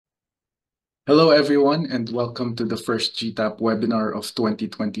Hello, everyone, and welcome to the first GTAP webinar of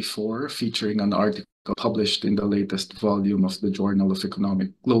 2024, featuring an article published in the latest volume of the Journal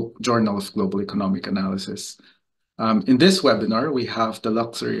of Global Economic Analysis. In this webinar, we have the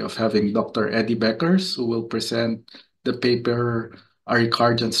luxury of having Dr. Eddie Beckers, who will present the paper A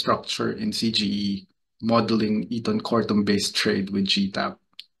Ricardian Structure in CGE, Modeling Eaton-Kortum-Based Trade with GTAP.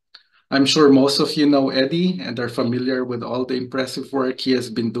 I'm sure most of you know Eddie and are familiar with all the impressive work he has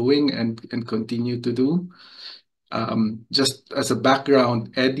been doing and continue to do. Just as a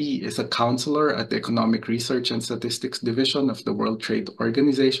background, Eddie is a counselor at the Economic Research and Statistics Division of the World Trade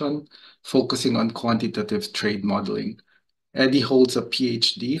Organization, focusing on quantitative trade modeling. Eddie holds a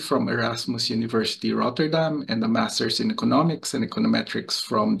PhD from Erasmus University Rotterdam and a master's in economics and econometrics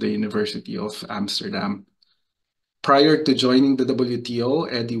from the University of Amsterdam. Prior to joining the WTO,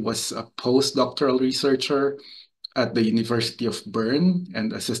 Eddie was a postdoctoral researcher at the University of Bern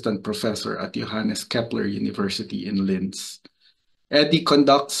and assistant professor at Johannes Kepler University in Linz. Eddie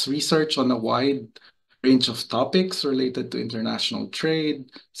conducts research on a wide range of topics related to international trade,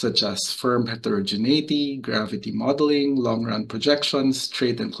 such as firm heterogeneity, gravity modeling, long-run projections,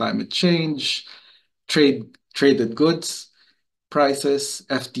 trade and climate change, traded goods, prices,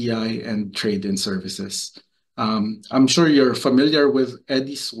 FDI, and trade in services. I'm sure you're familiar with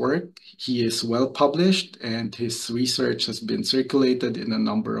Eddie's work. He is well published, and his research has been circulated in a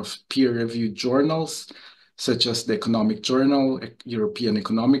number of peer-reviewed journals, such as the Economic Journal, European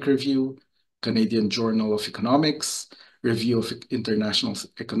Economic Review, Canadian Journal of Economics, Review of International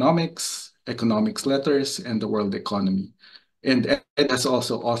Economics, Economics Letters, and the World Economy. And Ed has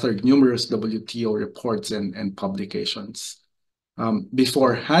also authored numerous WTO reports and publications.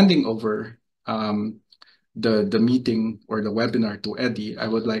 Before handing over the meeting or the webinar to Eddie, I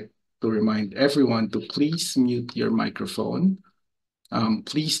would like to remind everyone to please mute your microphone.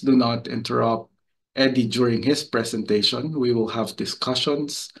 Please do not interrupt Eddie during his presentation. We will have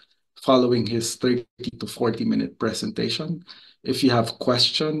discussions following his 30 to 40-minute presentation. If you have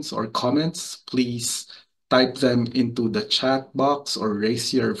questions or comments, please type them into the chat box or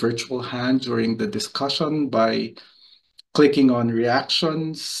raise your virtual hand during the discussion by clicking on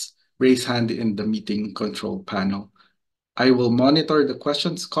reactions, raise hand in the meeting control panel. I will monitor the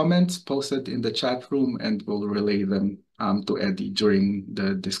questions, comments posted in the chat room and will relay them to Eddie during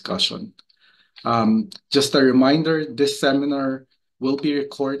the discussion. Just a reminder, this seminar will be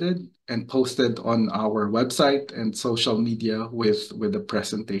recorded and posted on our website and social media with the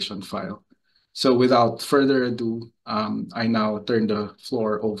presentation file. So without further ado, I now turn the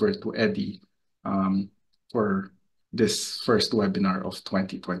floor over to Eddie for this first webinar of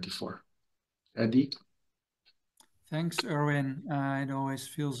 2024. Eddie? Thanks, Erwin. It always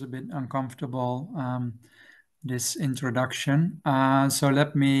feels a bit uncomfortable, this introduction. So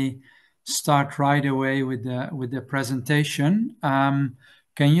let me start right away with the presentation. Can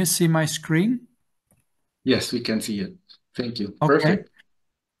you see my screen? Yes, we can see it. Thank you. Okay. Perfect.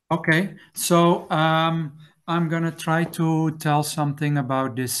 Okay, so I'm going to try to tell something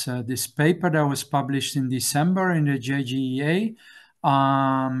about this paper that was published in December in the JGEA,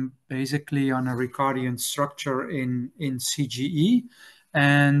 basically on a Ricardian structure in CGE.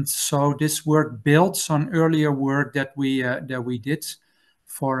 And so this work builds on earlier work that we did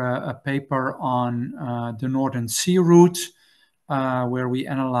for a paper on the Northern Sea route, where we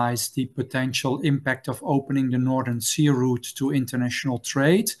analyzed the potential impact of opening the Northern Sea route to international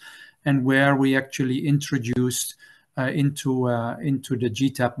trade, and where we actually introduced into the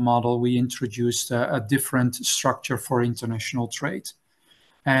GTAP model, we introduced a different structure for international trade.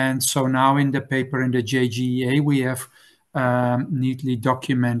 And so now in the paper in the JGEA, we have neatly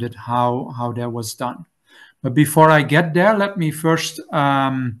documented how that was done. But before I get there, let me first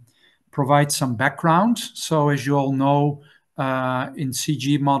provide some background. So as you all know, in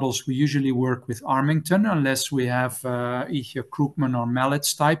CG models, we usually work with Armington, unless we have either Krugman or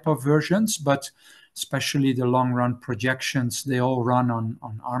Mallet's type of versions, but especially the long-run projections, they all run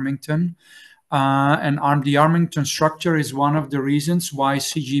on Armington. And the Armington structure is one of the reasons why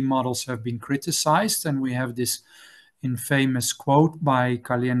CG models have been criticized. And we have this infamous quote by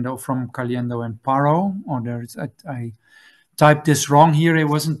from Caliendo and Paro. I typed this wrong here. It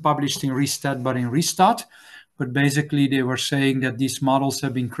wasn't published in Restat, but in Restat. But basically, they were saying that these models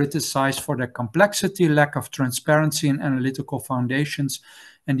have been criticized for their complexity, lack of transparency and analytical foundations,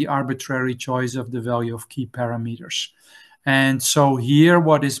 and the arbitrary choice of the value of key parameters. And so here,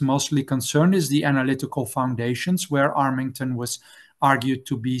 what is mostly concerned is the analytical foundations, where Armington was argued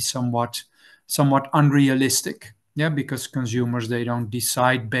to be somewhat unrealistic. Yeah, because consumers, they don't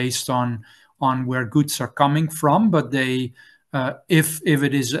decide based on where goods are coming from, but they If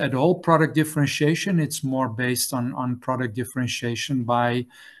it is at all product differentiation, it's more based on product differentiation by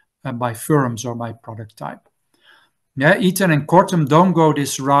firms or by product type. Yeah, Eaton and Kortum don't go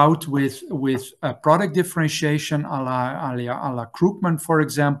this route with product differentiation a la Krugman, for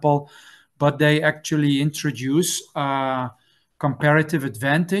example, but they actually introduce comparative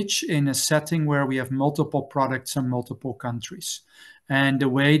advantage in a setting where we have multiple products in multiple countries. And the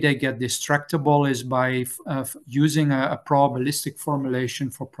way they get this tractable is by using a probabilistic formulation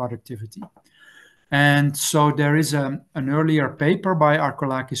for productivity. And so there is an earlier paper by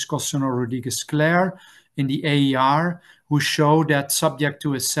Arkolakis, Kosono, Rodriguez-Clare in the AER, who show that subject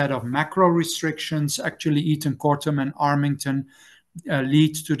to a set of macro restrictions, actually Eaton-Kortum and Armington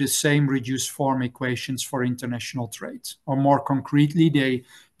lead to the same reduced form equations for international trade. Or more concretely, they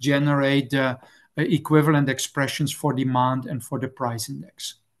generate equivalent expressions for demand and for the price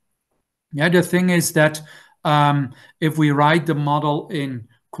index. Yeah, the thing is that if we write the model in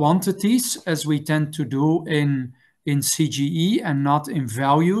quantities, as we tend to do in CGE, and not in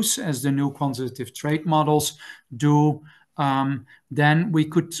values, as the new quantitative trade models do, then we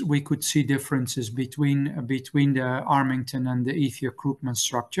could see differences between the Armington and the Ethier-Krugman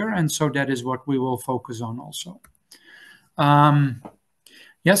structure, and so that is what we will focus on also.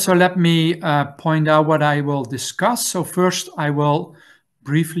 Yeah, so let me point out what I will discuss. So first, I will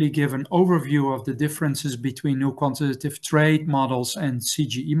briefly give an overview of the differences between new quantitative trade models and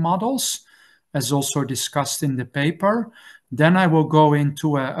CGE models, as also discussed in the paper. Then I will go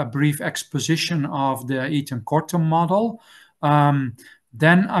into a brief exposition of the Eaton-Kortum model.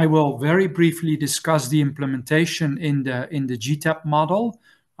 Then I will very briefly discuss the implementation in the GTAP model.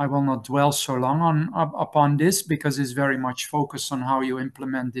 I will not dwell so long upon this because it's very much focused on how you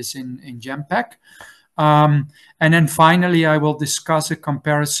implement this in GEMPEG. And then finally, I will discuss a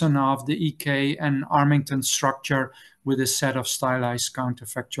comparison of the EK and Armington structure with a set of stylized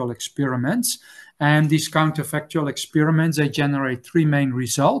counterfactual experiments. And these counterfactual experiments, they generate three main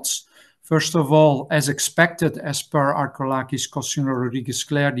results. First of all, as expected, as per Arkolakis, Kosono,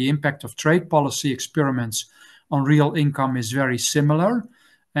 Rodriguez-Clare, the impact of trade policy experiments on real income is very similar.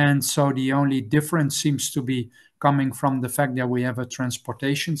 And so the only difference seems to be coming from the fact that we have a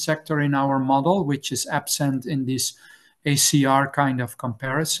transportation sector in our model, which is absent in this ACR kind of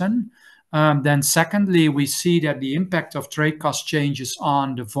comparison. Then secondly, we see that the impact of trade cost changes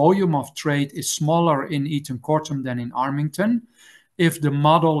on the volume of trade is smaller in Eaton-Kortum than in Armington. If the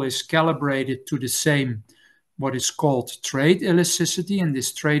model is calibrated to the same, what is called trade elasticity, and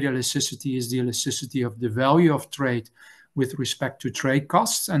this trade elasticity is the elasticity of the value of trade with respect to trade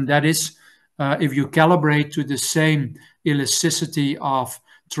costs. And that is, if you calibrate to the same elasticity of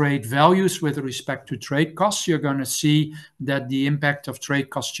trade values with respect to trade costs, you're going to see that the impact of trade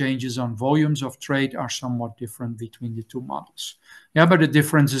cost changes on volumes of trade are somewhat different between the two models. Yeah, but the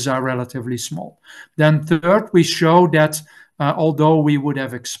differences are relatively small. Then third, we show that although we would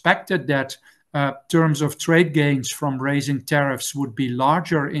have expected that terms of trade gains from raising tariffs would be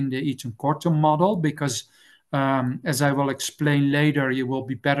larger in the Eaton-Kortum model, because as I will explain later, you will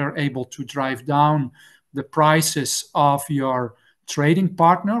be better able to drive down the prices of your trading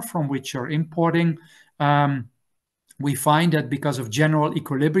partner from which you're importing. We find that because of general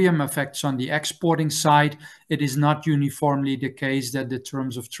equilibrium effects on the exporting side, it is not uniformly the case that the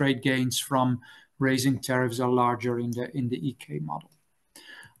terms of trade gains from raising tariffs are larger in the EK model.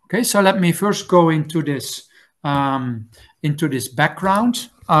 Okay, so let me first go into this background.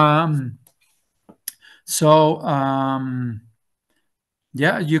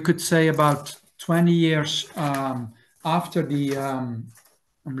 Yeah, you could say about 20 years after the, I'm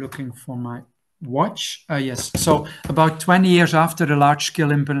looking for my watch. Yes, so about 20 years after the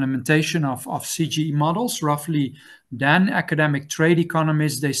large-scale implementation of CGE models, roughly then academic trade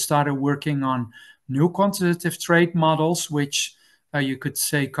economists, they started working on new quantitative trade models, which you could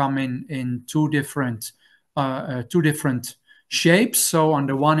say come in two different shapes. So on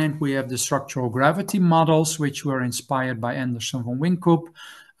the one hand, we have the structural gravity models, which were inspired by Anderson von Winkup,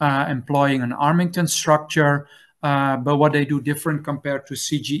 employing an Armington structure. But what they do different compared to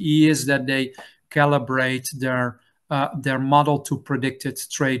CGE is that they calibrate their model to predicted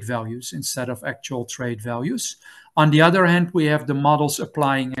trade values instead of actual trade values. On the other hand, we have the models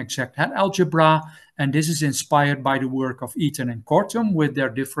applying exact head algebra, and this is inspired by the work of Eaton and Kortum with their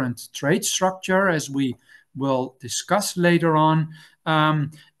different trade structure, as we will discuss later on.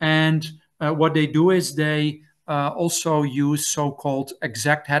 What they do is they also use so-called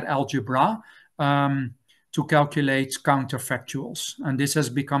exact head algebra to calculate counterfactuals. And this has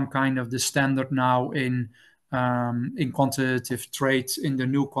become kind of the standard now in quantitative trade, in the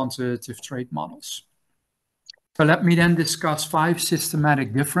new quantitative trade models. So let me then discuss 5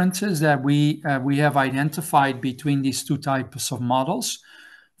 systematic differences that we have identified between these two types of models.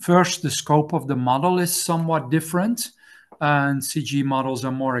 First, the scope of the model is somewhat different, and CGE models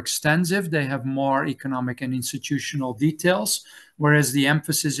are more extensive. They have more economic and institutional details, whereas the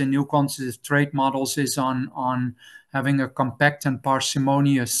emphasis in new quantitative trade models is on having a compact and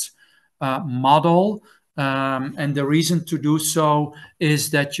parsimonious model. And the reason to do so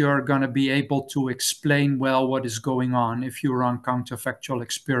is that you're going to be able to explain well what is going on if you run counterfactual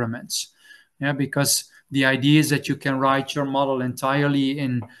experiments. Yeah, because the idea is that you can write your model entirely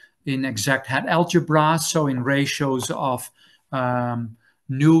in exact head algebra, so in ratios of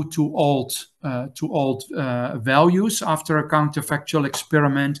new to old values after a counterfactual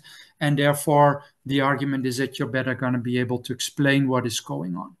experiment, and therefore the argument is that you're better going to be able to explain what is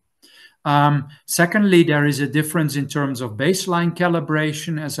going on. Secondly, there is a difference in terms of baseline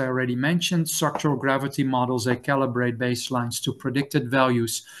calibration. As I already mentioned, structural gravity models, they calibrate baselines to predicted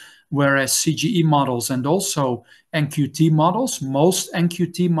values, whereas CGE models and also NQT models, most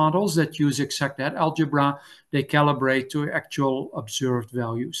NQT models that use exact head algebra, they calibrate to actual observed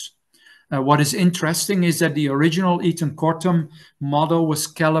values. What is interesting is that the original Eaton-Kortum model was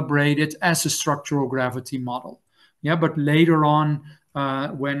calibrated as a structural gravity model. Yeah, but later on,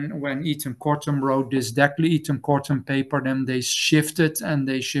 when Eaton-Kortum wrote this Deckley Eaton-Kortum paper, then they shifted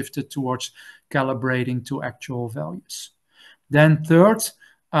towards calibrating to actual values. Then third,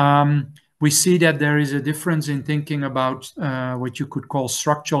 we see that there is a difference in thinking about what you could call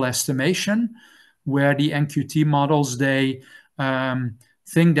structural estimation, where the NQT models, they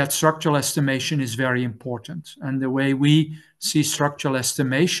think that structural estimation is very important. And the way we see structural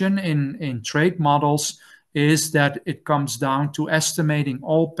estimation in trade models is that it comes down to estimating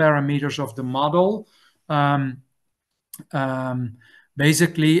all parameters of the model.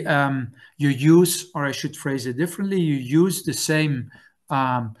 Basically, you use, or I should phrase it differently, you use the same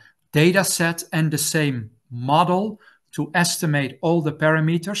data set and the same model to estimate all the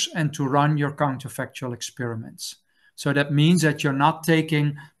parameters and to run your counterfactual experiments. So that means that you're not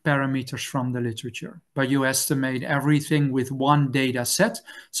taking parameters from the literature, but you estimate everything with one data set.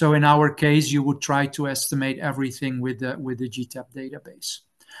 So in our case, you would try to estimate everything with the GTAP database.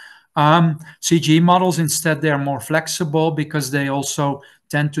 CGE models, instead, they're more flexible because they also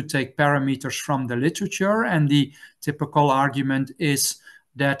tend to take parameters from the literature. And the typical argument is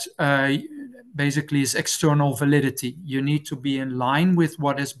that basically is external validity. You need to be in line with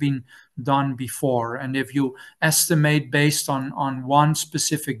what has been done before. And if you estimate based on one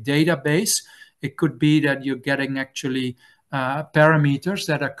specific database, it could be that you're getting actually parameters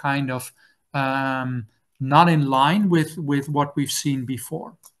that are kind of not in line with what we've seen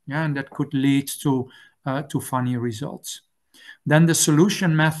before. Yeah, and that could lead to funny results. Then the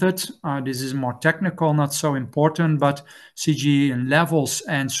solution method, this is more technical, not so important, but CGE in levels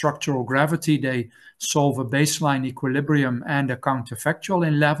and structural gravity, they solve a baseline equilibrium and a counterfactual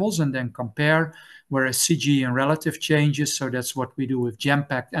in levels and then compare, whereas CGE in relative changes, so that's what we do with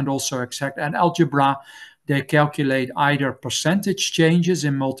GEMPACT and also exact and algebra, they calculate either percentage changes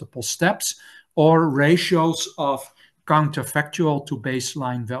in multiple steps or ratios of counterfactual to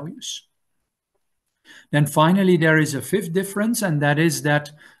baseline values. Then finally, there is a fifth difference, and that is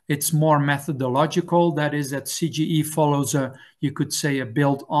that it's more methodological. That is that CGE follows you could say, a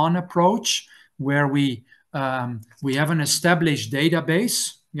built-on approach, where we have an established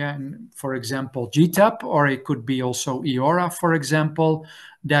database, yeah, for example, GTAP, or it could be also EORA, for example,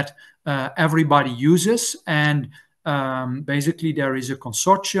 that everybody uses. And basically, there is a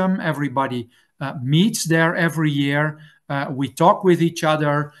consortium. Everybody meets there every year. We talk with each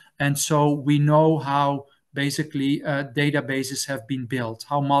other. And so we know how basically databases have been built,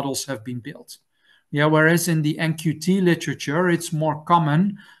 how models have been built. Yeah, whereas in the NQT literature, it's more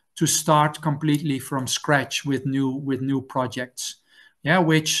common to start completely from scratch with new projects. Yeah,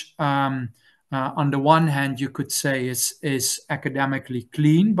 which on the one hand you could say is academically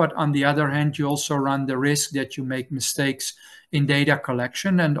clean, but on the other hand you also run the risk that you make mistakes in data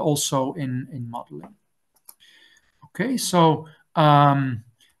collection and also in modeling. Okay, so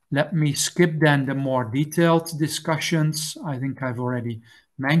let me skip then the more detailed discussions. I think I've already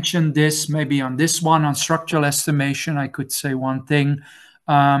mentioned this. Maybe on this one, on structural estimation, I could say one thing.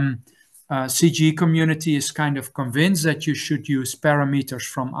 CGE community is kind of convinced that you should use parameters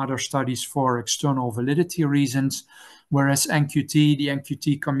from other studies for external validity reasons, whereas the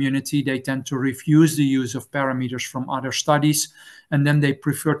NQT community, they tend to refuse the use of parameters from other studies, and then they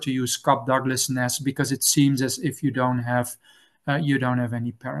prefer to use Cobb-Douglas-Ness because it seems as if you don't have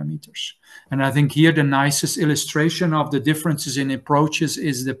any parameters. And I think here the nicest illustration of the differences in approaches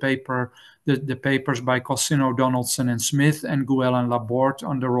is the paper the papers by Cosino, Donaldson, and Smith, and Guel and Laborde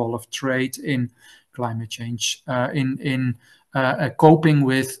on the role of trade in climate change, in coping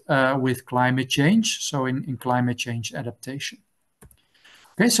with climate change, so in climate change adaptation.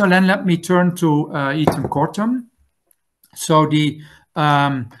 Okay, so then let me turn to Eaton-Kortum. So the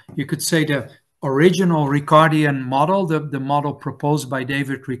you could say the original Ricardian model, the model proposed by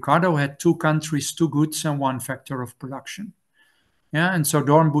David Ricardo, had 2 countries, 2 goods, and 1 factor of production. Yeah, and so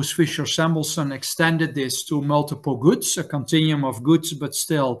Dornbus, Fischer, Samuelson extended this to multiple goods, a continuum of goods, but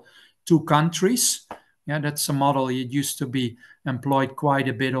still 2 countries. Yeah, that's a model. It used to be employed quite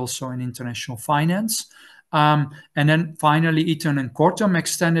a bit also in international finance. And then finally, Eaton and Kortum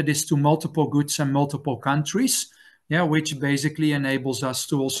extended this to multiple goods and multiple countries, yeah, which basically enables us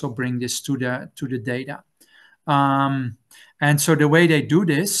to also bring this to the data. And so the way they do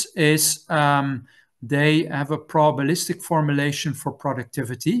this is they have a probabilistic formulation for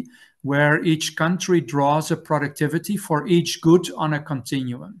productivity, where each country draws a productivity for each good on a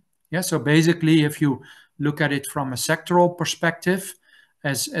continuum. Yeah, so basically, if you look at it from a sectoral perspective,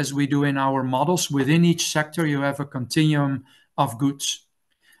 as we do in our models, within each sector, you have a continuum of goods.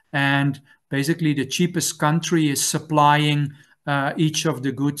 And basically, the cheapest country is supplying each of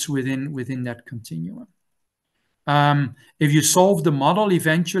the goods within that continuum. If you solve the model,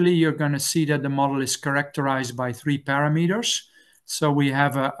 eventually you're going to see that the model is characterized by 3 parameters. So we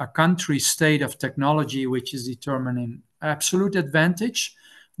have a country state of technology, which is determining absolute advantage.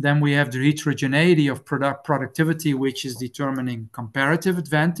 Then we have the heterogeneity of productivity, which is determining comparative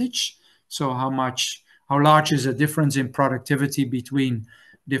advantage. So how large is the difference in productivity between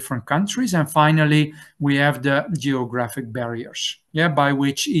different countries? And finally, we have the geographic barriers, yeah, by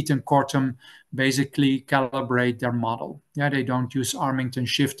which Eaton-Kortum basically calibrate their model. Yeah, they don't use Armington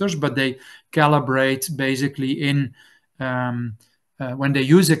shifters, but they calibrate basically in when they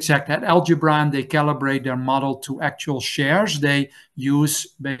use exact algebra and they calibrate their model to actual shares, they use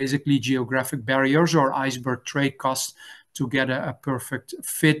basically geographic barriers or iceberg trade costs to get a perfect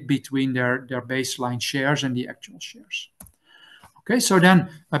fit between their baseline shares and the actual shares. Okay, so then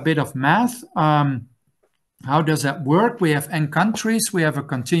a bit of math. How does that work? We have n countries. We have a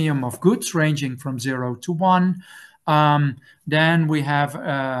continuum of goods ranging from 0 to 1. Then we have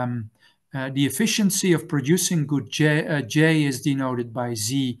the efficiency of producing good J. J is denoted by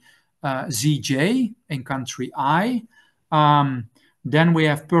ZJ in country I. Then we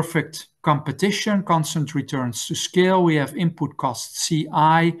have perfect competition, constant returns to scale. We have input cost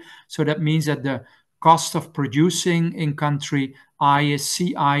CI. So that means that the cost of producing in country I is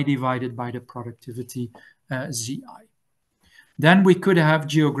CI divided by the productivity ZI. Then we could have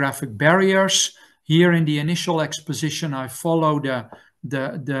geographic barriers. Here in the initial exposition, I follow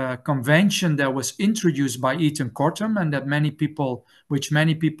the convention that was introduced by Eaton-Kortum and that many people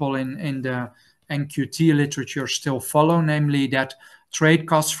in the NQT literature still follow, namely that trade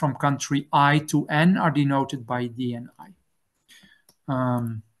costs from country I to N are denoted by DNI.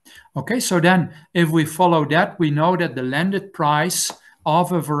 Okay, so then if we follow that, we know that the landed price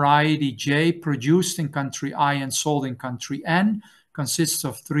of a variety J produced in country I and sold in country N consists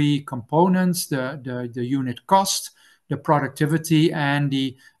of 3 components: the unit cost, the productivity, and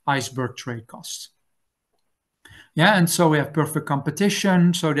the iceberg trade cost. Yeah, and so we have perfect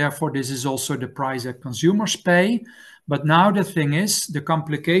competition. So therefore, this is also the price that consumers pay. But now the thing is, the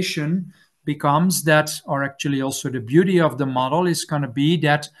complication becomes that, or actually also the beauty of the model is going to be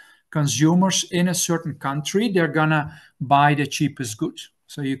that consumers in a certain country, they're going to buy the cheapest good.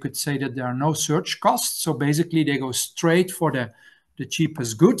 So you could say that there are no search costs. So basically, they go straight for the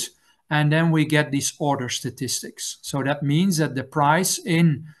cheapest good. And then we get these order statistics. So that means that the price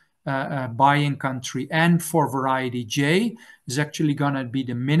in buying country N for variety J is actually going to be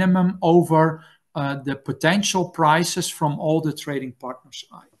the minimum over the potential prices from all the trading partners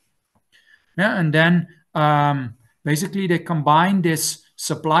I. Yeah, and then basically they combine this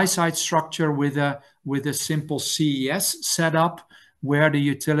supply side structure with a simple CES setup where the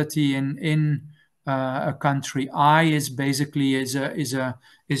utility in a country I is basically is a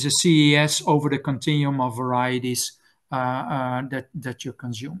CES over the continuum of varieties that you're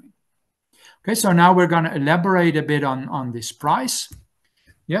consuming. Okay, so now we're going to elaborate a bit on this price.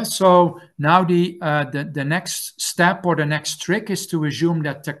 Yeah, so now the next step or the next trick is to assume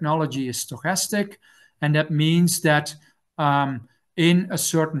that technology is stochastic, and that means that in a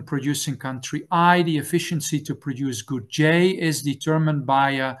certain producing country I, the efficiency to produce good J is determined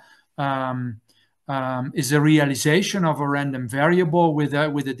by is a realization of a random variable with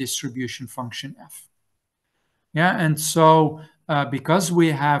a distribution function f. Yeah, and so because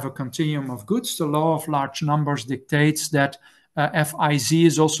we have a continuum of goods, the law of large numbers dictates that FIZ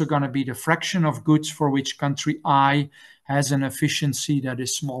is also going to be the fraction of goods for which country I has an efficiency that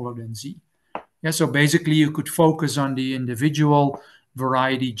is smaller than Z. Yeah, so basically you could focus on the individual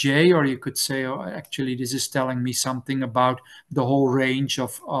variety J, or you could say, oh, actually, this is telling me something about the whole range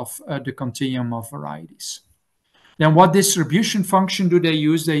of the continuum of varieties. Then what distribution function do they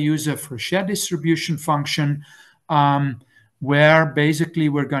use? They use a Fréchet distribution function, where basically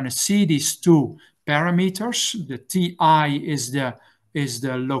we're going to see these two parameters. The TI is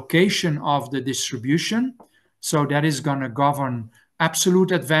the location of the distribution. So that is going to govern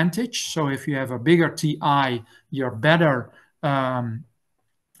absolute advantage. So if you have a bigger TI, you're better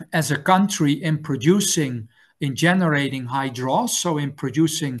as a country in producing, in generating high draws, so in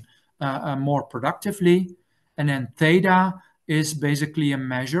producing more productively. And then theta is basically a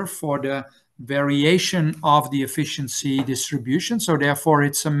measure for the variation of the efficiency distribution. So therefore,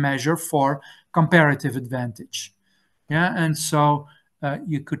 it's a measure for comparative advantage. Yeah, and so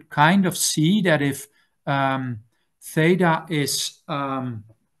you could kind of see that if theta is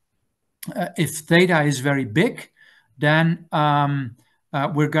very big, then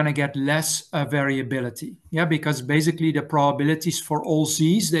we're going to get less variability. Yeah, because basically the probabilities for all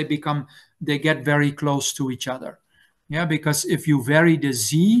z's, they get very close to each other. Yeah, because if you vary the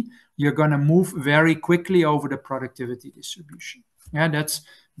z, you're going to move very quickly over the productivity distribution. Yeah, that's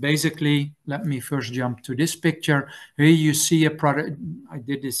basically, let me first jump to this picture. Here you see a product. I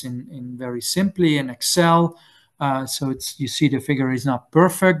did this in very simply in Excel. So you see the figure is not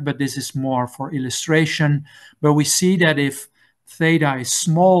perfect, but this is more for illustration. But we see that if theta is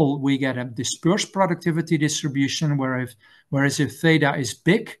small, we get a dispersed productivity distribution, whereas if theta is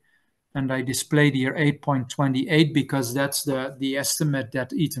big, and I displayed here 8.28 because that's the estimate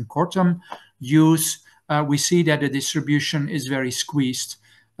that Eaton-Kortum use, we see that the distribution is very squeezed.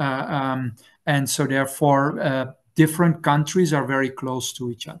 And so therefore, different countries are very close to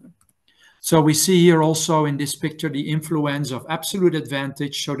each other. So we see here also in this picture the influence of absolute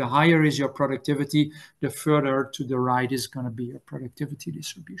advantage. So the higher is your productivity, the further to the right is going to be your productivity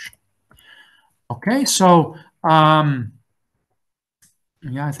distribution. Okay, so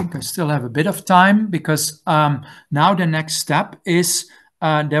yeah, I think I still have a bit of time because now the next step is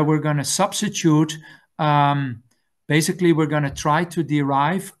that we're going to substitute. Basically, we're going to try to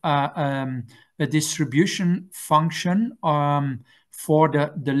derive a distribution function for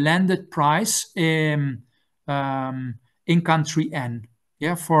the landed price in country N.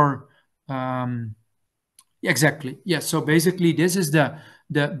 Yeah, for exactly. Yeah, so basically this is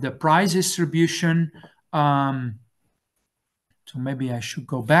the price distribution. So maybe I should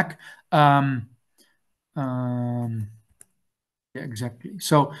go back. Yeah, exactly.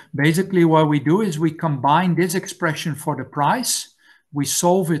 So basically what we do is we combine this expression for the price, we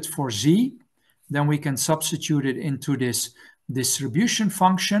solve it for Z, then we can substitute it into this distribution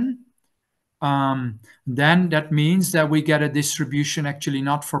function. Then that means that we get a distribution actually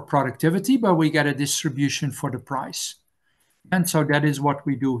not for productivity, but we get a distribution for the price. And so that is what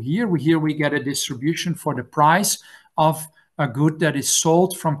we do here. Here we get a distribution for the price of a good that is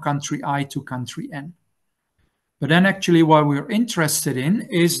sold from country I to country N. But then actually what we're interested in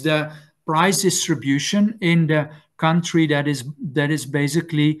is the price distribution in the country that is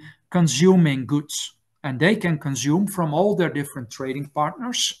basically consuming goods. And they can consume from all their different trading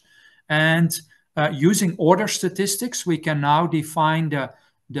partners. And using order statistics, we can now define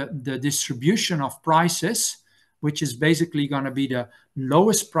the distribution of prices, which is basically going to be the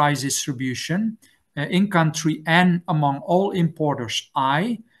lowest price distribution in country N among all importers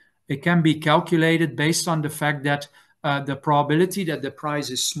I. It can be calculated based on the fact that the probability that the price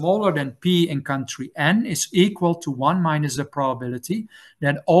is smaller than P in country N is equal to 1 minus the probability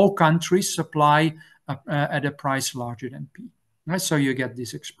that all countries supply at a price larger than P. Right? So you get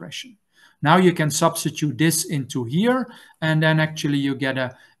this expression. Now you can substitute this into here, and then actually you get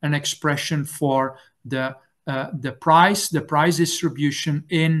an expression for the price distribution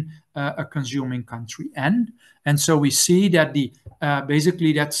in a consuming country N. And so we see that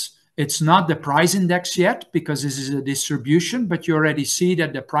basically it's not the price index yet because this is a distribution, but you already see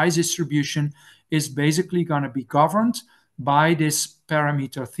that the price distribution is basically going to be governed by this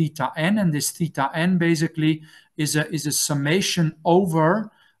parameter theta n, and this theta n basically is a summation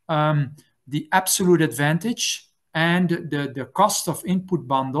over the absolute advantage and the cost of input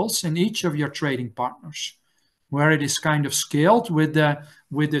bundles in each of your trading partners, where it is kind of scaled with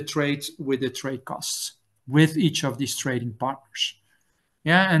the trade costs with each of these trading partners.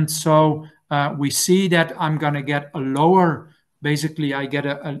 Yeah, and so we see that I'm going to get a lower, basically I get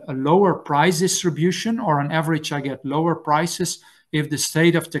a lower price distribution, or on average I get lower prices if the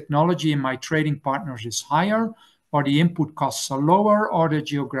state of technology in my trading partners is higher, or the input costs are lower, or the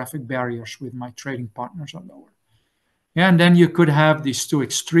geographic barriers with my trading partners are lower. Yeah, and then you could have these two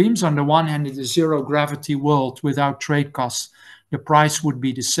extremes. On the one hand, in the zero gravity world without trade costs, the price would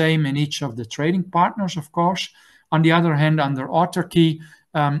be the same in each of the trading partners, of course. On the other hand, under autarky,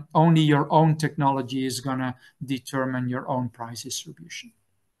 only your own technology is going to determine your own price distribution.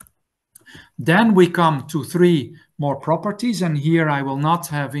 Then we come to 3 more properties, and here I will not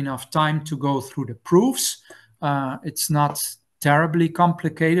have enough time to go through the proofs. It's not terribly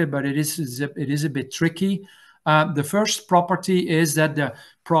complicated, but it is a bit tricky. The first property is that the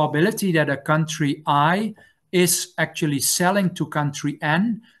probability that a country I is actually selling to country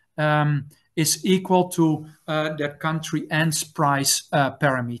N is equal to that country N's price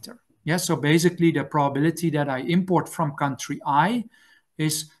parameter. Yeah, so basically the probability that I import from country I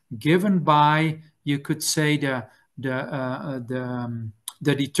is given by, you could say, the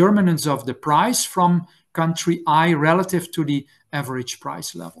determinants of the price from country I relative to the average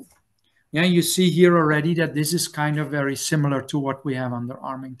price level. Yeah, you see here already that this is kind of very similar to what we have under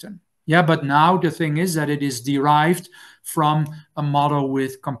Armington. Yeah, but now the thing is that it is derived from a model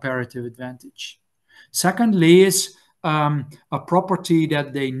with comparative advantage. Secondly is a property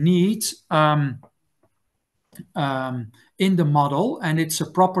that they need in the model, and it's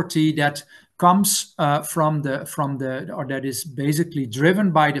a property that comes from the or that is basically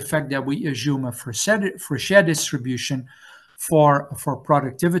driven by the fact that we assume a Fréchet distribution for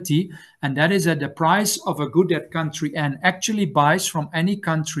productivity, and that is that the price of a good that country N actually buys from any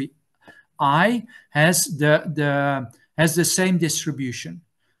country I has the same distribution.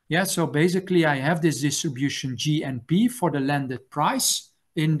 Yeah, so basically I have this distribution G and P for the landed price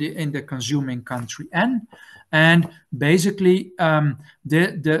in the consuming country N, and basically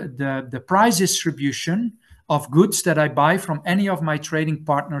the price distribution of goods that I buy from any of my trading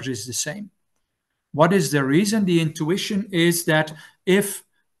partners is the same. What is the reason? The intuition is that if,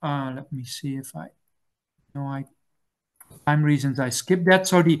 let me see if time reasons I skipped that.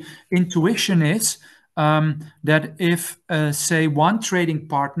 So the intuition is that if, say, one trading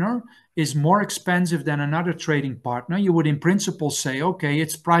partner is more expensive than another trading partner, you would in principle say, okay,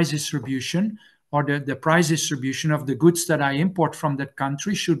 its price distribution or the price distribution of the goods that I import from that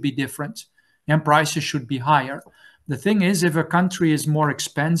country should be different and prices should be higher. The thing is, if a country is more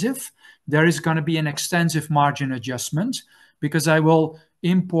expensive, there is going to be an extensive margin adjustment because I will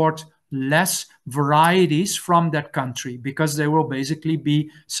import less varieties from that country because they will basically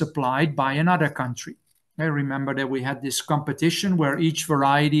be supplied by another country. I remember that we had this competition where each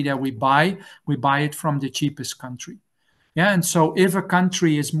variety that we buy it from the cheapest country. Yeah, and so if a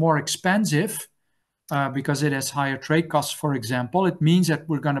country is more expensive because it has higher trade costs, for example, it means that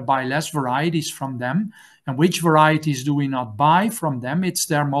we're going to buy less varieties from them. And which varieties do we not buy from them? It's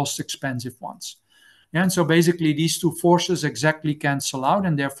their most expensive ones. And so basically these two forces exactly cancel out,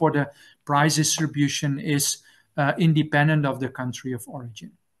 and therefore the price distribution is independent of the country of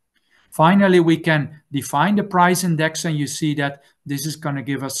origin. Finally, we can define the price index, and you see that this is going to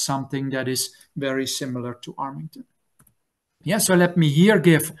give us something that is very similar to Armington. Yeah, so let me here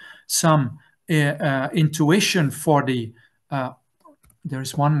give some intuition for the,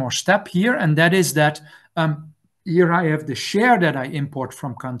 there's one more step here, and that is that here I have the share that I import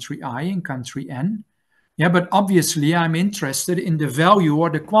from country I and country N. Yeah, but obviously I'm interested in the value or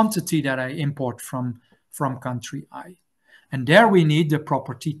the quantity that I import from country I. And there we need the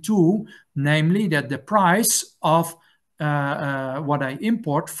property 2, namely that the price of what I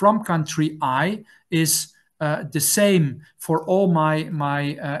import from country I is the same for all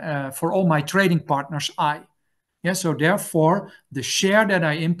my trading partners I. Yeah, so therefore the share that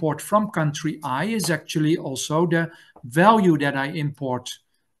I import from country I is actually also the value that I import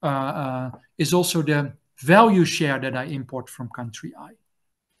is also the value share that I import from country I.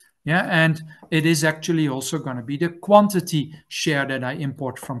 Yeah, and it is actually also going to be the quantity share that I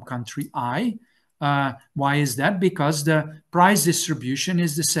import from country I. Why is that? Because the price distribution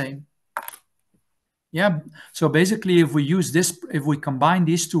is the same. Yeah, so basically if we use this, if we combine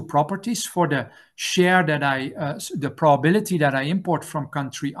these two properties for the share that the probability that I import from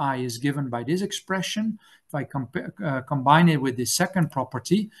country I is given by this expression. If I combine it with the second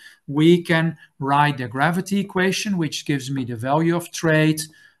property, we can write the gravity equation, which gives me the value of trade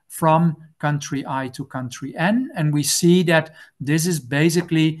from country I to country N. And we see that this is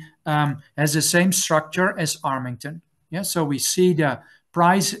basically has the same structure as Armington. Yeah, so we see the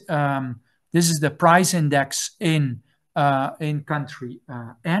price, this is the price index in country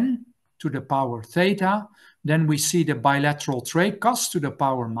N to the power theta. Then we see the bilateral trade cost to the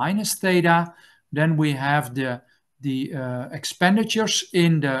power minus theta. Then we have the expenditures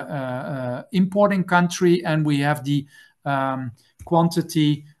in the importing country, and we have the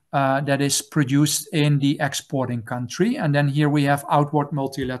quantity that is produced in the exporting country. And then here we have outward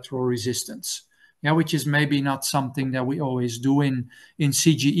multilateral resistance, which is maybe not something that we always do in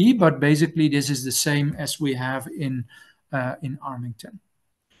CGE, but basically this is the same as we have in Armington.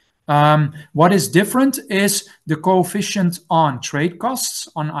 What is different is the coefficient on trade costs,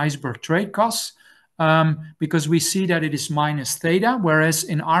 on iceberg trade costs, because we see that it is minus theta, whereas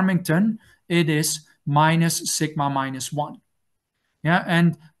in Armington it is minus sigma minus 1.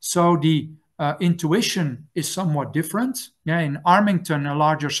 And so the intuition is somewhat different. In Armington, a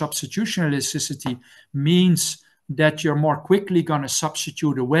larger substitution elasticity means that you're more quickly going to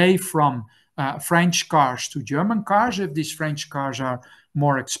substitute away from French cars to German cars if these French cars are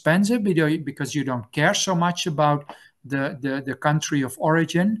more expensive, because you don't care so much about the country of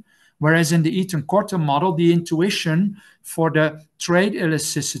origin. Whereas in the Eaton-Kortum model, the intuition for the trade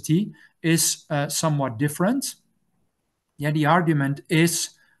elasticity is somewhat different. The argument is,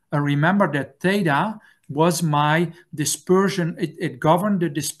 remember that theta was my dispersion. It governed the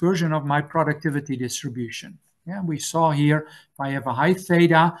dispersion of my productivity distribution. We saw here, if I have a high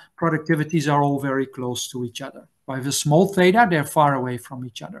theta, productivities are all very close to each other. If I have a small theta, they're far away from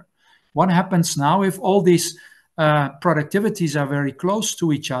each other. What happens now if all these productivities are very close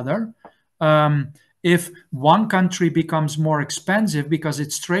to each other? If one country becomes more expensive because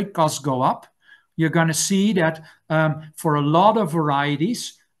its trade costs go up, you're going to see that for a lot of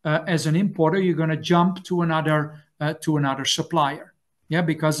varieties, as an importer, you're going to jump to another supplier,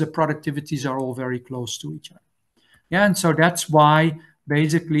 because the productivities are all very close to each other. And so that's why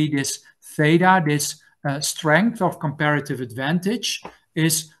basically this theta, this strength of comparative advantage,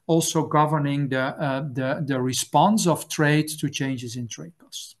 is also governing the response of trade to changes in trade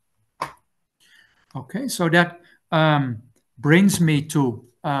costs. Okay, so that brings me to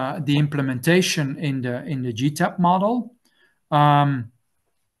the implementation in the GTAP model.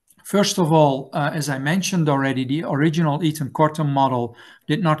 First of all, as I mentioned already, the original Eaton-Kortum model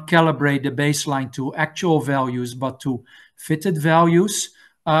did not calibrate the baseline to actual values, but to fitted values.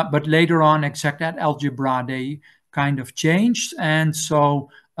 But later on, exact algebra, they kind of changed. And so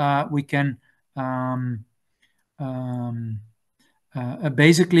we can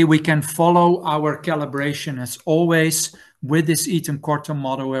basically we can follow our calibration as always with this Eaton-Kortum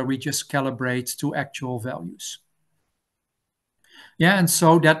model, where we just calibrate to actual values. And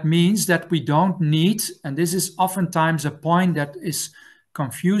so that means that we don't need, and this is oftentimes a point that is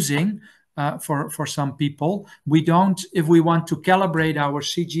confusing for some people, we don't, if we want to calibrate our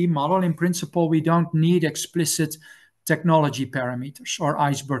CGE model, in principle, we don't need explicit technology parameters or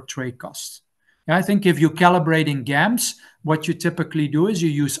iceberg trade costs. I think if you calibrate in GAMS, what you typically do is you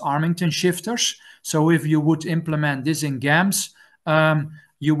use Armington shifters. So if you would implement this in GAMS,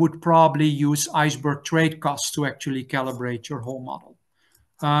 you would probably use iceberg trade costs to actually calibrate your whole model.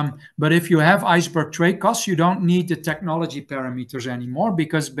 But if you have iceberg trade costs, you don't need the technology parameters anymore,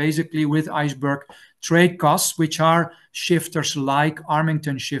 because basically with iceberg trade costs, which are shifters like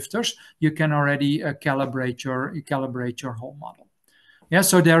Armington shifters, you can already calibrate your whole model.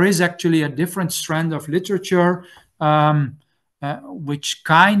 So there is actually a different strand of literature, which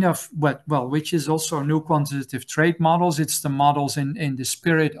kind of, which is also new quantitative trade models. It's the models in the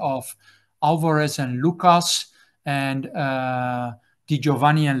spirit of Alvarez and Lucas and Di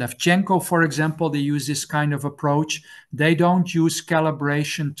Giovanni and Levchenko, for example. They use this kind of approach. They don't use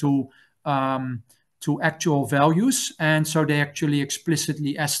calibration to actual values, and so they actually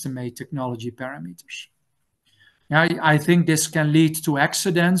explicitly estimate technology parameters. I think this can lead to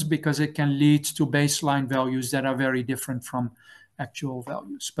accidents, because it can lead to baseline values that are very different from actual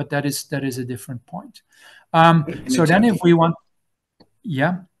values. But that is a different point. So then if we want,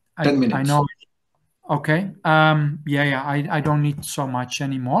 10 minutes. I know. Okay. I don't need so much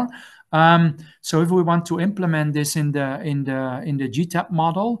anymore. So if we want to implement this in the GTAP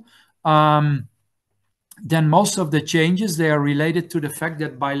model, then most of the changes, they are related to the fact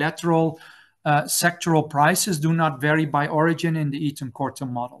that bilateral sectoral prices do not vary by origin in the Eaton-Kortum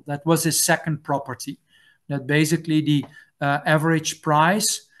model. That was his second property, that basically the average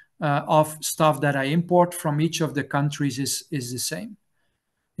price of stuff that I import from each of the countries is the same.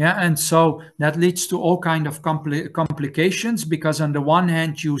 And so that leads to all kind of complications, because on the one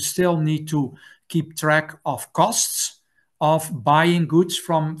hand, you still need to keep track of costs of buying goods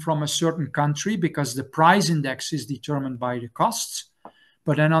from a certain country, because the price index is determined by the costs.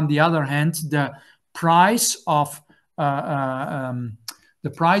 But then on the other hand, the price of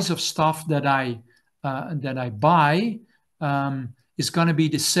stuff that I buy is going to be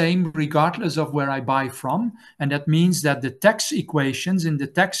the same regardless of where I buy from. And that means that in the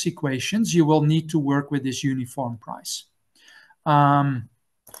tax equations, you will need to work with this uniform price.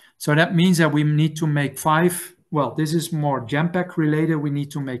 So that means that we need to make this is more GEMPEG related. We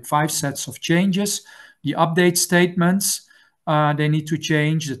need to make 5 sets of changes. The update statements, they need to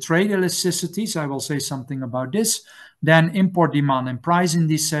change. The trade elasticities, I will say something about this. Then import demand and price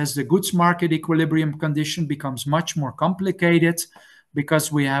indices. The goods market equilibrium condition becomes much more complicated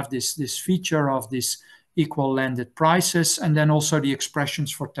because we have this feature of this equal landed prices. And then also the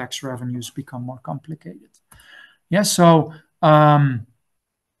expressions for tax revenues become more complicated. Yeah, so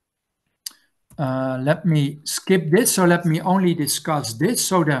let me skip this. So let me only discuss this.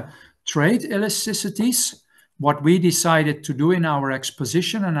 So the trade elasticities, what we decided to do in our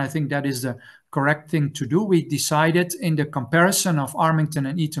exposition, and I think that is the correct thing to do, we decided in the comparison of Armington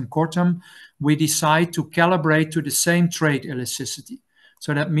and Eaton-Kortum, we decide to calibrate to the same trade elasticity.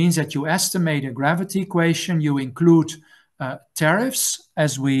 So that means that you estimate a gravity equation, you include tariffs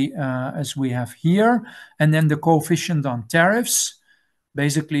as we have here, and then the coefficient on tariffs.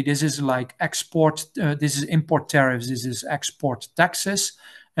 Basically, this is like export, this is import tariffs, this is export taxes.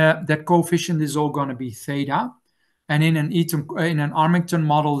 That coefficient is all going to be theta. And in an Armington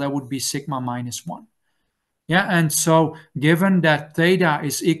model, that would be sigma minus 1. Yeah, and so given that theta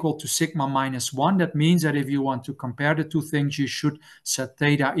is equal to sigma minus 1, that means that if you want to compare the two things, you should set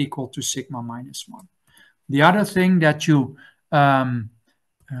theta equal to sigma minus 1. The other thing that you,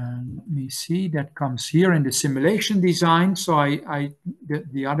 let me see, that comes here in the simulation design. So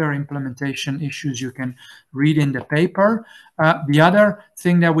the other implementation issues you can read in the paper. The other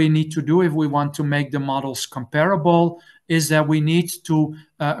thing that we need to do if we want to make the models comparable is that we need to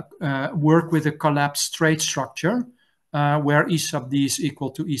work with a collapsed trade structure where E sub d is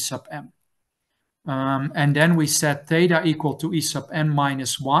equal to E sub m. And then we set theta equal to E sub n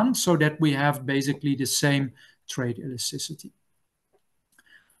minus 1 so that we have basically the same trade elasticity.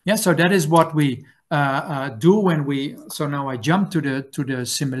 Yeah, so that is what we do when we, so now I jump to the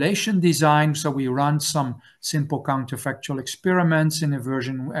simulation design. So we run some simple counterfactual experiments in a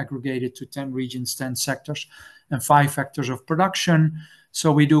version aggregated to 10 regions, 10 sectors, and 5 factors of production.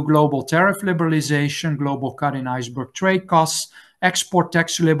 So we do global tariff liberalization, global cut in iceberg trade costs, export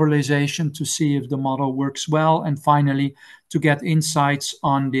tax liberalization to see if the model works well, and finally to get insights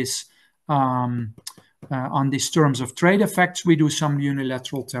on this on these terms of trade effects, we do some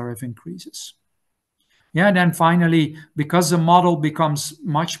unilateral tariff increases. Yeah, then finally, because the model becomes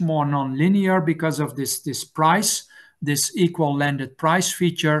much more nonlinear because of this price, this equal landed price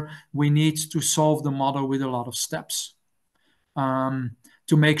feature, we need to solve the model with a lot of steps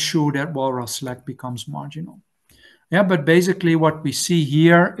to make sure that walrus slack becomes marginal. Yeah, but basically what we see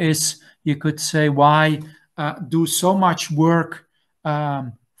here is, you could say, why do so much work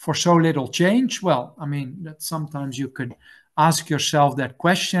for so little change? Well, I mean, that sometimes you could ask yourself that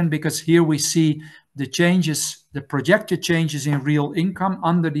question, because here we see the changes, the projected changes in real income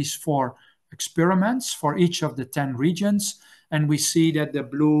under these 4 experiments for each of the 10 regions. And we see that the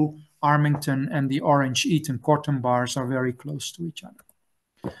blue Armington and the orange Eaton-Kortum bars are very close to each other.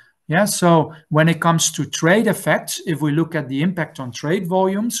 Yeah, so when it comes to trade effects, if we look at the impact on trade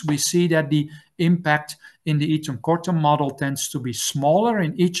volumes, we see that the impact in the Eaton-Kortum model tends to be smaller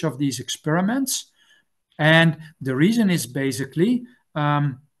in each of these experiments. And the reason is basically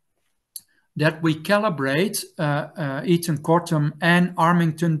that we calibrate Eaton-Kortum and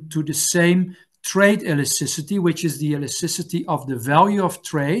Armington to the same trade elasticity, which is the elasticity of the value of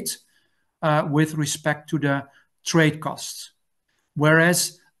trade with respect to the trade costs.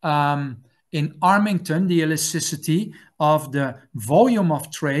 Whereas in Armington, the elasticity of the volume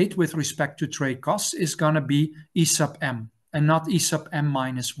of trade with respect to trade costs is going to be E sub m and not E sub m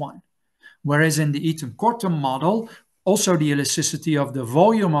minus 1. Whereas in the Eaton-Kortum model, also the elasticity of the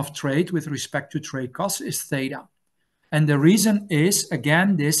volume of trade with respect to trade costs is theta. And the reason is,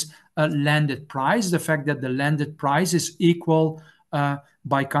 again, this landed price, the fact that the landed price is equal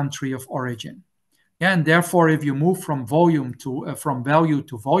by country of origin. Yeah, and therefore, if you move from volume to from value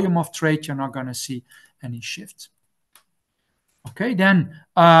to volume of trade, you're not going to see any shift. Okay, then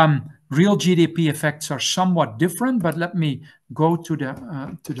real GDP effects are somewhat different, but let me go to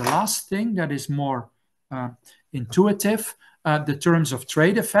the last thing that is more intuitive, the terms of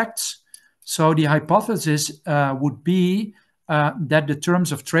trade effects. So the hypothesis would be that the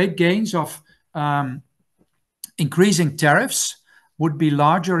terms of trade gains of increasing tariffs would be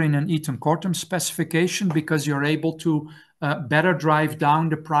larger in an Eaton-Kortum specification because you're able to better drive down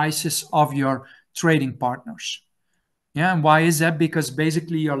the prices of your trading partners. Yeah, and why is that? Because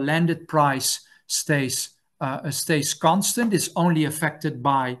basically your landed price stays stays constant. It's only affected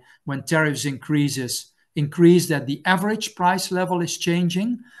by when tariffs increase that the average price level is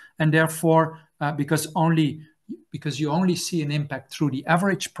changing, and therefore because you only see an impact through the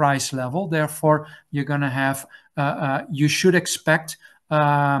average price level, therefore you're going to have you should expect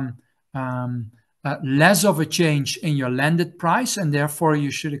less of a change in your landed price, and therefore you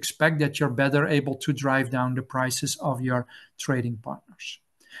should expect that you're better able to drive down the prices of your trading partners.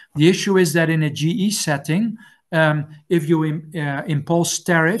 The issue is that in a GE setting, if you impose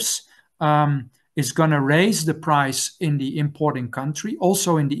tariffs, it's going to raise the price in the importing country,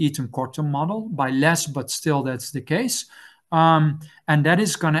 also in the Eaton-Kortum model, by less, but still that's the case. And that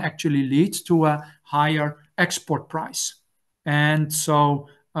is going to actually lead to a higher export price. And so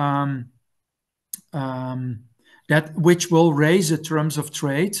that which will raise the terms of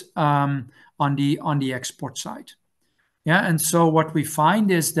trade on the export side. Yeah, and so what we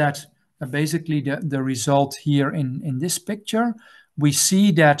find is that basically the result here in this picture, we see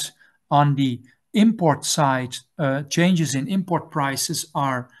that on the import side, changes in import prices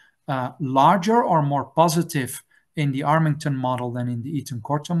are larger or more positive in the Armington model than in the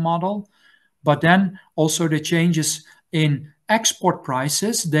Eaton-Kortum model. But then also the changes in export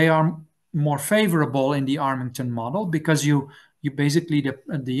prices, they are more favorable in the Armington model, because you basically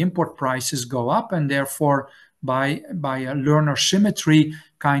the import prices go up, and therefore by a Lerner symmetry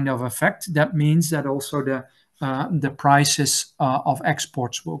kind of effect, that means that also the prices of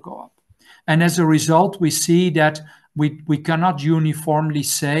exports will go up. And as a result, we see that we cannot uniformly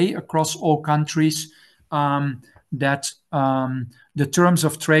say across all countries that the terms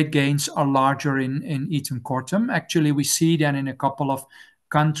of trade gains are larger in Eaton-Kortum. Actually, we see that in a couple of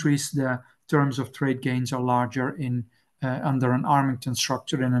countries, the terms of trade gains are larger in under an Armington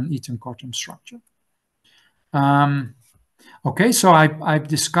structure than an Eaton-Kortum structure. Okay, so I've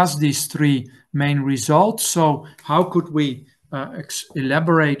discussed these three main results. So how could we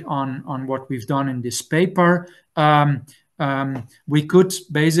elaborate on what we've done in this paper? We could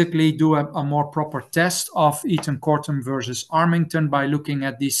basically do a more proper test of Eaton-Kortum versus Armington by looking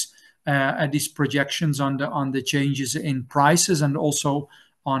at these projections on the changes in prices and also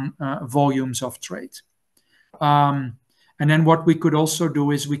on volumes of trade. And then what we could also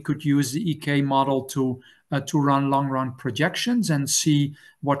do is we could use the EK model to run long-run projections and see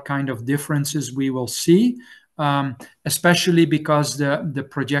what kind of differences we will see, especially because the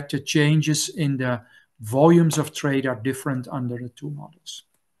projected changes in the volumes of trade are different under the two models.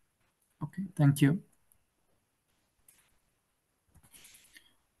 Okay, thank you.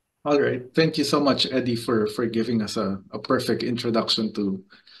 All right. Thank you so much, Eddie, for giving us a perfect introduction to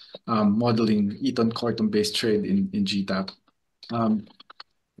modeling Eaton-Kortum-based trade in GTAP.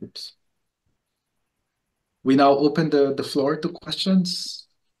 Oops. We now open the floor to questions.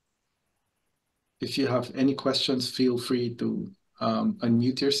 If you have any questions, feel free to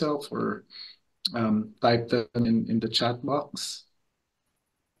unmute yourself or type them in the chat box.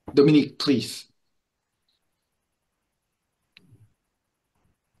 Dominique, please.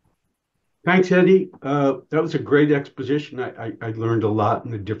 Thanks, Eddie. That was a great exposition. I learned a lot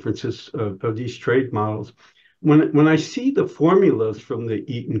in the differences of these trade models. When I see the formulas from the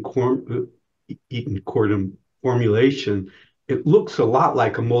Eaton-Kortum formulation, it looks a lot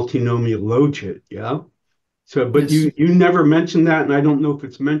like a multinomial logit, yeah? So, but yes. you never mentioned that, and I don't know if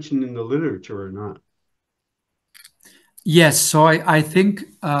it's mentioned in the literature or not. Yes, so I think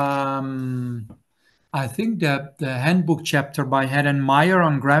that the handbook chapter by Head and Meyer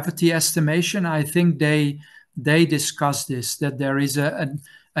on gravity estimation, I think they discuss this, that there is a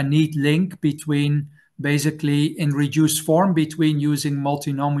neat link between basically in reduced form between using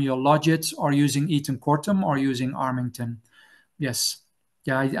multinomial logits or using Eaton-Kortum or using Armington. Yes.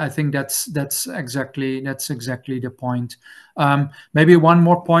 Yeah, I think that's exactly the point. Maybe one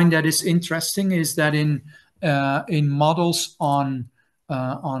more point that is interesting is that in models on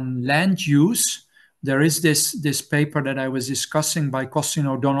land use, there is this paper that I was discussing by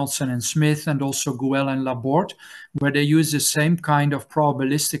Costino, Donaldson, and Smith, and also Guel and Laborde, where they use the same kind of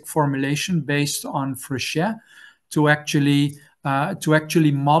probabilistic formulation based on Frechet to actually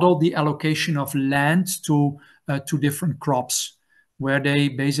model the allocation of land to different crops, where they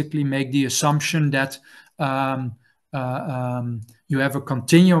basically make the assumption that you have a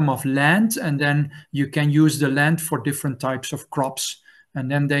continuum of land, and then you can use the land for different types of crops. And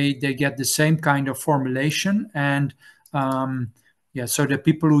then they get the same kind of formulation. And yeah, so the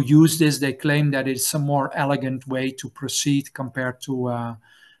people who use this, they claim that it's a more elegant way to proceed compared to a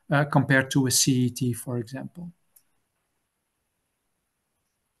CET, for example.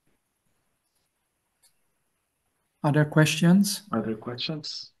 Other questions? Other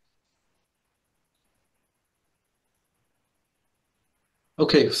questions?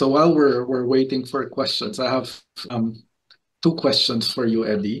 Okay, so while we're waiting for questions, I have two questions for you,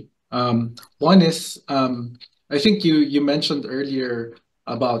 Eddie. One is, I think you mentioned earlier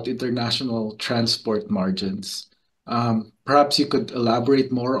about international transport margins. Perhaps you could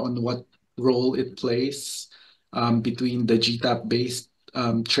elaborate more on what role it plays between the GTAP-based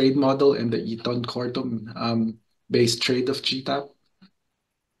trade model and the Eaton-Kortum based trade of GTAP.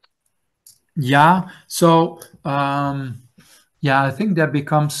 Yeah. So yeah, I think that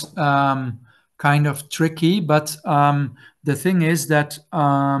becomes kind of tricky, but the thing is that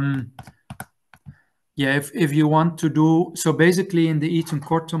yeah, if you want to do so, basically in the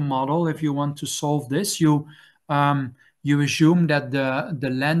Eaton-Kortum model, if you want to solve this, you assume that the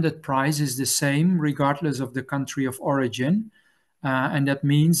landed price is the same regardless of the country of origin, and that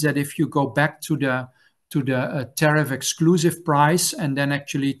means that if you go back to the tariff exclusive price and then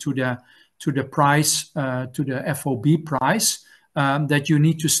actually to the price to the FOB price, that you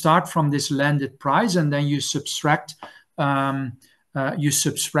need to start from this landed price and then you subtract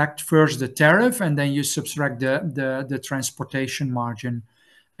first the tariff and then you subtract the transportation margin.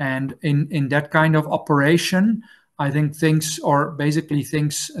 And in that kind of operation, I think things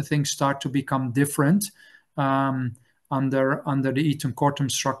start to become different under the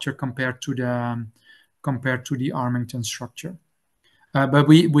Eaton-Kortum structure compared to the Armington structure. But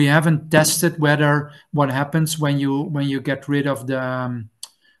we haven't tested what happens when you get rid of the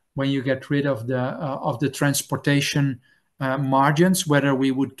transportation margins, whether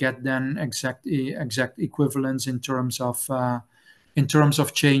we would get then exact equivalence in terms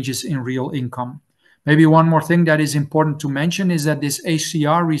of changes in real income. Maybe one more thing that is important to mention is that this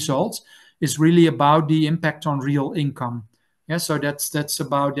ACR result is really about the impact on real income. Yeah, so that's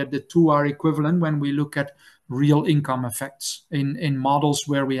about that the two are equivalent when we look at real income effects in models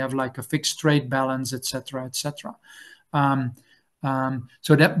where we have like a fixed trade balance, etc., etc.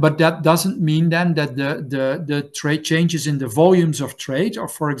 So that doesn't mean then that the trade changes in the volumes of trade, or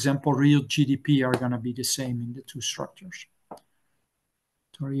for example, real GDP, are going to be the same in the two structures.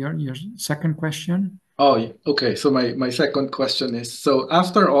 So your second question. Oh, okay. So my second question is, so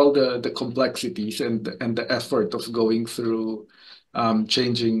after all the complexities and the effort of going through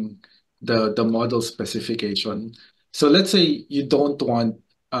changing the model specification, so let's say you don't want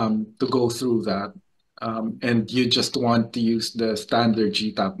to go through that, and you just want to use the standard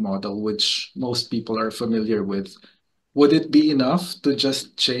GTAP model, which most people are familiar with. Would it be enough to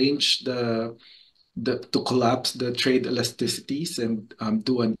just change to collapse the trade elasticities and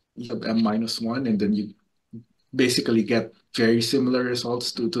do an E sub m minus one, and then you basically get very similar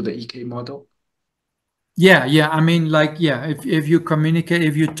results to the EK model? Yeah. I mean, like, yeah, if you communicate,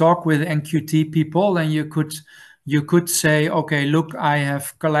 if you talk with NQT people, then you could say, okay, look, I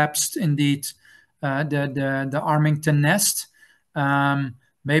have collapsed indeed the Armington nest.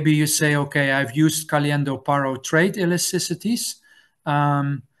 Maybe you say, okay, I've used Caliendo-Paro trade elasticities,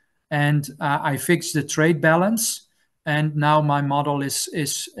 and I fixed the trade balance, and now my model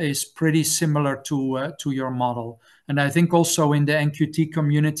is pretty similar to your model. And I think also in the NQT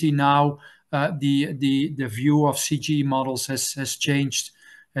community now, the view of CGE models has changed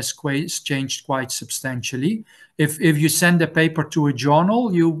quite substantially. If you send a paper to a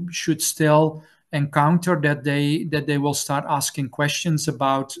journal, you should still encounter that they will start asking questions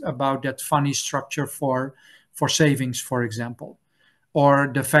about that funny structure for savings, for example,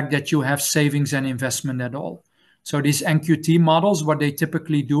 or the fact that you have savings and investment at all. So these NQT models, what they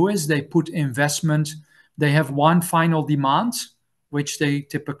typically do is they put investment, they have one final demand, which they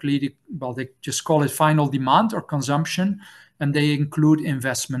typically, well, they just call it final demand or consumption, and they include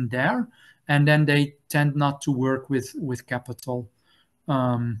investment there. And then they tend not to work with capital.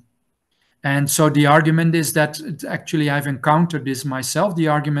 And so the argument is that, actually I've encountered this myself, the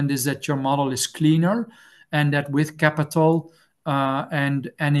argument is that your model is cleaner and that with capital and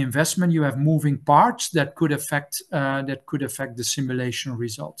investment, you have moving parts that could affect the simulation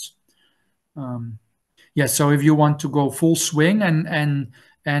results. Yeah, so if you want to go full swing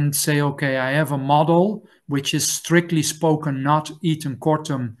and say, okay, I have a model which is strictly spoken not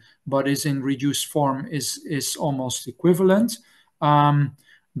Eaton-Kortum, but is in reduced form, is almost equivalent,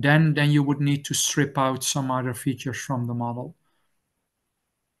 then you would need to strip out some other features from the model.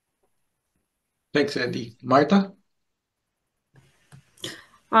 Thanks, Eddie. Marta?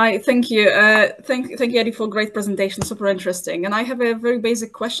 Hi, thank you. Thank you, Eddie, for a great presentation. Super interesting. And I have a very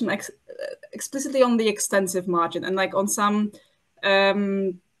basic question explicitly on the extensive margin and like on some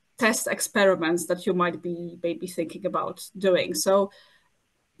test experiments that you might be maybe thinking about doing. So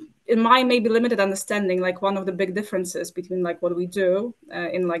in my maybe limited understanding, like one of the big differences between like what we do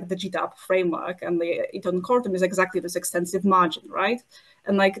in like the GTAP framework and the Eaton-Kortum is exactly this extensive margin, right?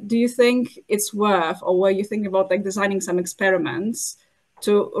 And like, do you think it's worth, or were you thinking about like designing some experiments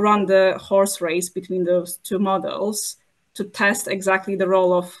to run the horse race between those two models to test exactly the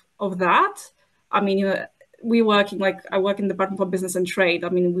role of that? I mean, you know, I work in the Department for Business and Trade. I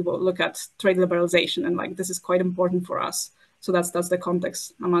mean, we will look at trade liberalization, and like this is quite important for us. So that's the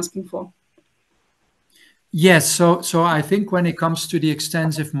context I'm asking for. Yes. So I think when it comes to the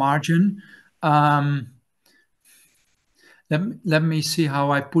extensive margin, let me see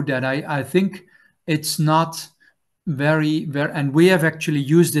how I put that. I think it's not very, and we have actually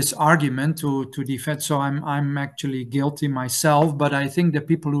used this argument to defend. So I'm actually guilty myself, but I think the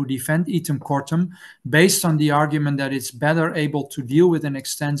people who defend Eaton-Kortum, based on the argument that it's better able to deal with an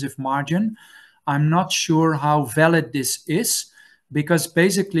extensive margin, I'm not sure how valid this is, because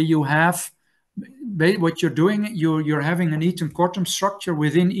basically you have what you're doing. You're having an Eaton-Kortum structure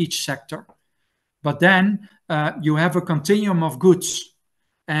within each sector, but then you have a continuum of goods.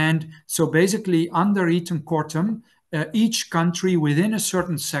 And so basically under Eaton-Kortum, each country within a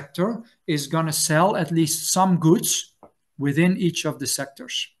certain sector is going to sell at least some goods within each of the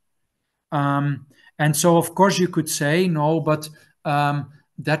sectors. And so, of course, you could say, no, but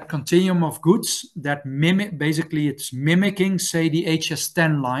that continuum of goods, that basically it's mimicking, say, the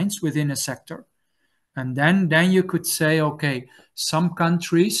HS10 lines within a sector. And then you could say, okay, some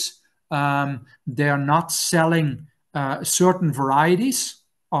countries, they are not selling certain varieties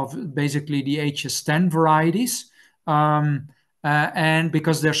of basically the HS10 varieties, and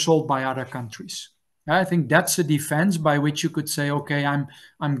because they're sold by other countries. I think that's a defense by which you could say, okay,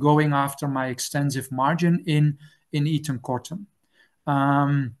 I'm going after my extensive margin in Eaton-Kortum.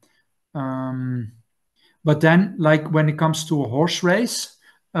 But then, like when it comes to a horse race,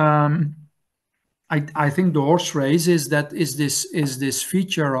 I think the horse race is this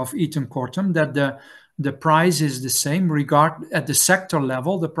feature of Eaton-Kortum that the price is the same at the sector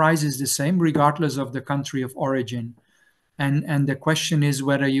level. The price is the same regardless of the country of origin, and the question is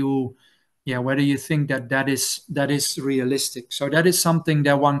whether you think that is realistic. So that is something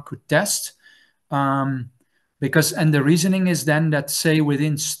that one could test, because the reasoning is then that, say,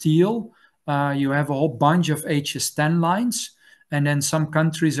 within steel, you have a whole bunch of HS10 lines, and then some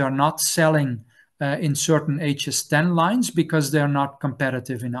countries are not selling in certain HS10 lines because they're not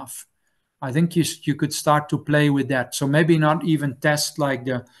competitive enough. I think you could start to play with that. So maybe not even test like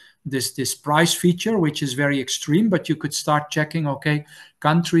this price feature, which is very extreme, but you could start checking, okay,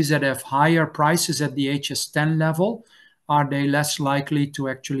 countries that have higher prices at the HS10 level, are they less likely to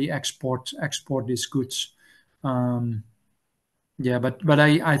actually export these goods? But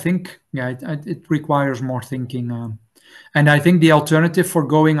I think it requires more thinking. And I think the alternative for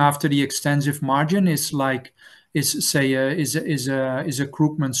going after the extensive margin is a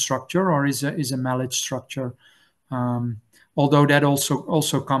Krugman structure, or is a mallet structure. Although that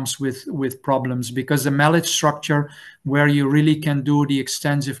also comes with problems, because the mallet structure, where you really can do the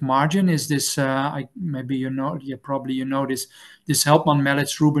extensive margin, is this. Probably you know this Helpman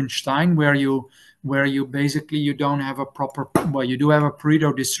Mallet's Rubinstein, where you basically you don't have a proper, well, you do have a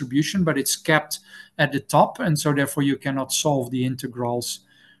Pareto distribution, but it's kept at the top, and so therefore you cannot solve the integrals.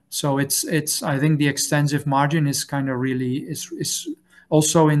 So it's I think the extensive margin is kind of really is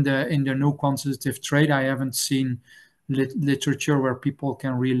also in the new quantitative trade. I haven't seen literature where people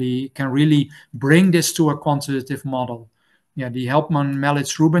can really bring this to a quantitative model. Yeah, the Helpman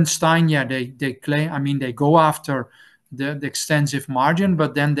Mallet's Rubinstein, they claim, I mean, they go after the extensive margin,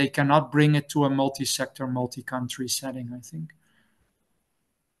 but then they cannot bring it to a multi-sector, multi-country setting, I think.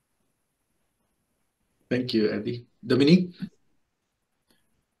 Thank you, Eddie. Dominique?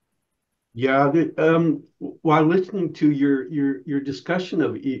 Yeah, while listening to your discussion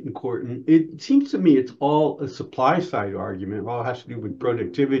of Eaton-Kortum, it seems to me it's all a supply side argument. It all has to do with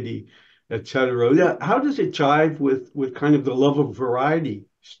productivity, et cetera. Yeah, how does it jive with kind of the love of variety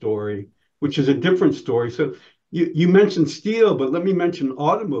story, which is a different story? So you mentioned steel, but let me mention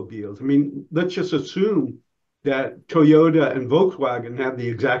automobiles. I mean, let's just assume that Toyota and Volkswagen have the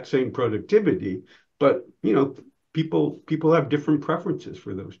exact same productivity, but people have different preferences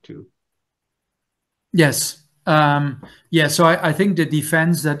for those two. Yes. So I think the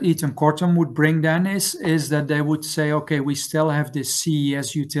defense that Eaton-Kortum would bring then is that they would say, okay, we still have this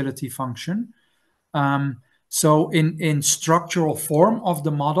CES utility function. So in structural form of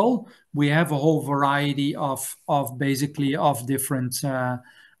the model, we have a whole variety of different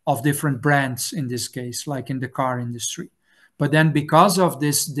brands in this case, like in the car industry. But then because of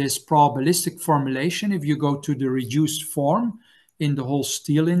this probabilistic formulation, if you go to the reduced form, in the whole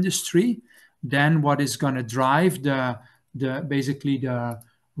steel industry, then what is going to drive basically the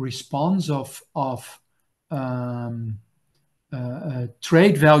response of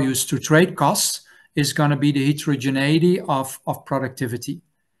trade values to trade costs is going to be the heterogeneity of productivity.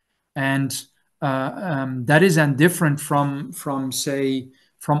 And that is then different from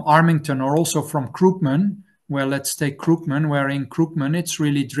Armington or also from Krugman, where let's take Krugman, where in Krugman it's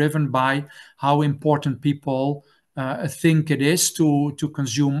really driven by how important people think it is to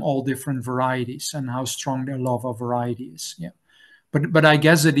consume all different varieties and how strong their love of variety is. Yeah. But I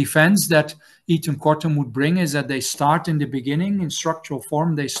guess the defense that Eaton-Kortum would bring is that they start in the beginning in structural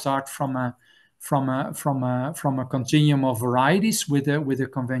form. They start from a continuum of varieties with a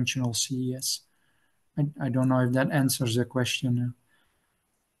conventional CES. I don't know if that answers the question.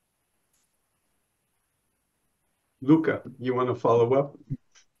 Luca, you want to follow up?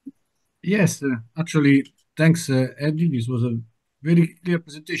 Yes, actually, thanks, Eddie. This was a very clear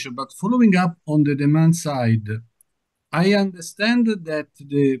presentation. But following up on the demand side, I understand that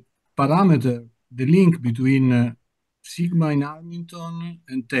the parameter, the link between sigma in Armington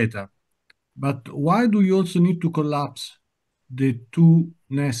and theta, but why do you also need to collapse the two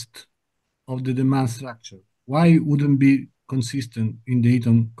nests of the demand structure? Why wouldn't be consistent in the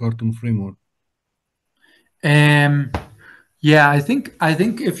Eaton-Kortum framework? Yeah, I think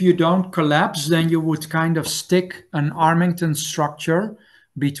if you don't collapse, then you would kind of stick an Armington structure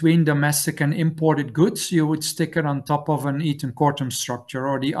between domestic and imported goods. You would stick it on top of an Eaton-Kortum structure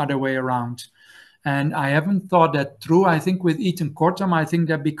or the other way around. And I haven't thought that through. I think with Eaton-Kortum, I think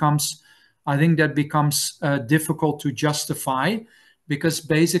that becomes difficult to justify, because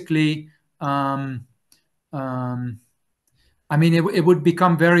basically, I mean, it would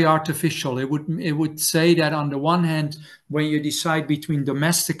become very artificial. It would say that on the one hand, when you decide between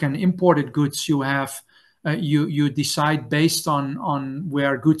domestic and imported goods, you have you decide based on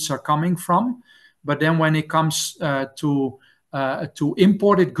where goods are coming from. But then when it comes to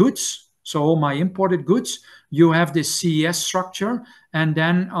imported goods, so all my imported goods, you have this CES structure, and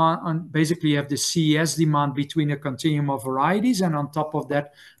then basically you have the CES demand between a continuum of varieties, and on top of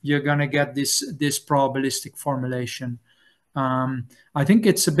that, you're going to get this probabilistic formulation. I think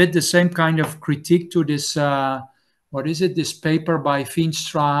it's a bit the same kind of critique to this, what is it, this paper by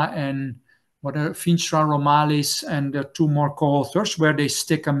Veenstra and Veenstra, Romalis, and two more co-authors, where they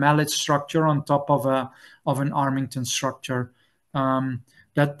stick a mallet structure on top of an Armington structure.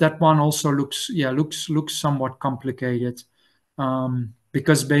 That one also looks somewhat complicated,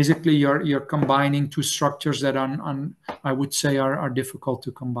 because basically you're combining two structures that I would say are difficult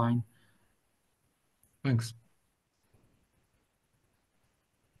to combine. Thanks.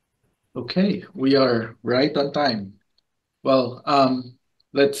 Okay, we are right on time. Well,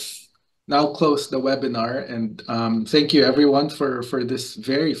 let's now close the webinar, and thank you everyone for this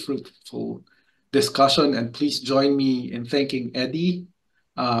very fruitful discussion. And please join me in thanking Eddie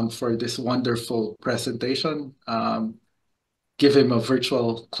for this wonderful presentation. Give him a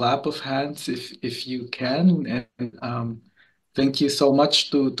virtual clap of hands if you can. And thank you so much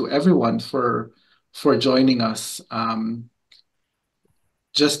to everyone for joining us.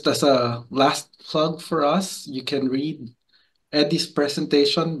 Just as a last plug for us, you can read Eddie's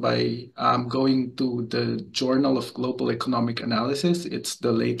presentation by going to the Journal of Global Economic Analysis. It's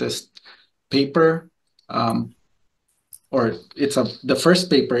the latest paper, or it's the first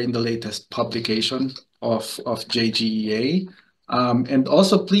paper in the latest publication of JGEA. And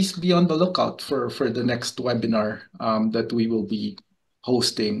also, please be on the lookout for the next webinar that we will be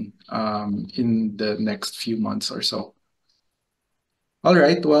hosting in the next few months or so. All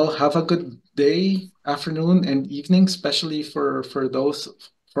right, well, have a good day, afternoon, and evening, especially for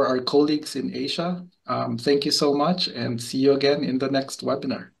our colleagues in Asia. Thank you so much, and see you again in the next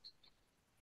webinar.